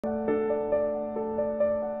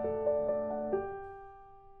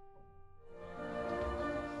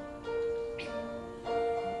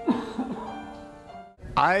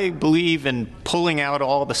I believe in pulling out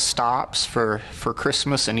all the stops for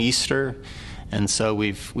Christmas and Easter, and so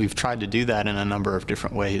we've tried to do that in a number of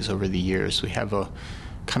different ways over the years. We have a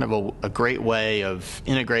great way of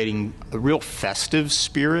integrating a real festive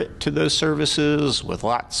spirit to those services with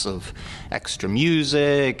lots of extra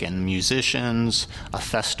music and musicians, a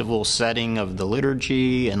festival setting of the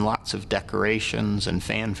liturgy, and lots of decorations and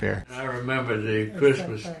fanfare. I remember the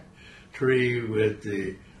Christmas tree with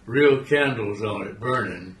the real candles on it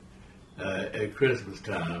burning at Christmas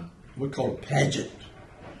time. We call it pageant,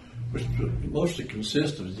 which mostly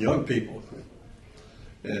consists of young people.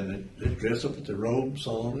 And they dress up with their robes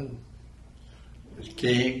on, and there's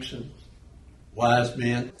kings and wise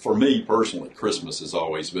men. For me personally, Christmas has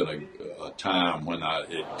always been a time when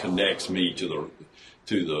it connects me to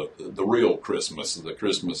the real Christmas, the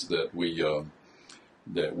Christmas that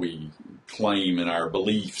we claim in our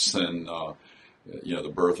beliefs, and the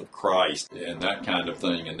birth of Christ and that kind of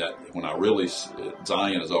thing. And that when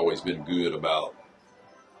Zion has always been good about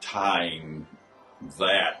tying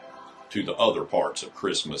that to the other parts of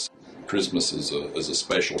Christmas. Christmas is a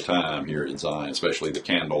special time here at Zion, especially the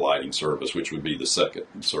candle lighting service, which would be the second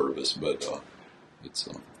service. But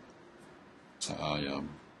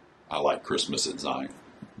I like Christmas at Zion.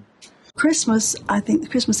 Christmas, I think the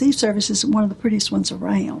Christmas Eve service is one of the prettiest ones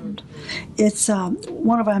around. It's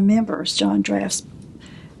one of our members, John Drafts,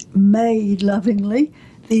 made lovingly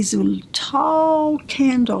these little tall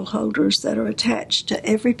candle holders that are attached to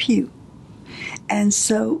every pew. And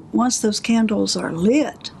so once those candles are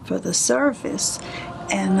lit for the service,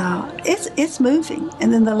 and it's moving.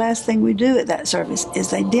 And then the last thing we do at that service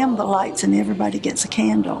is they dim the lights and everybody gets a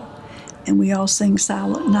candle. And we all sing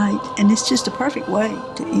Silent Night. And it's just a perfect way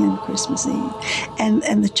to end Christmas Eve.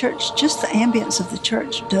 And the church, just the ambience of the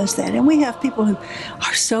church does that. And we have people who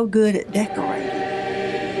are so good at decorating.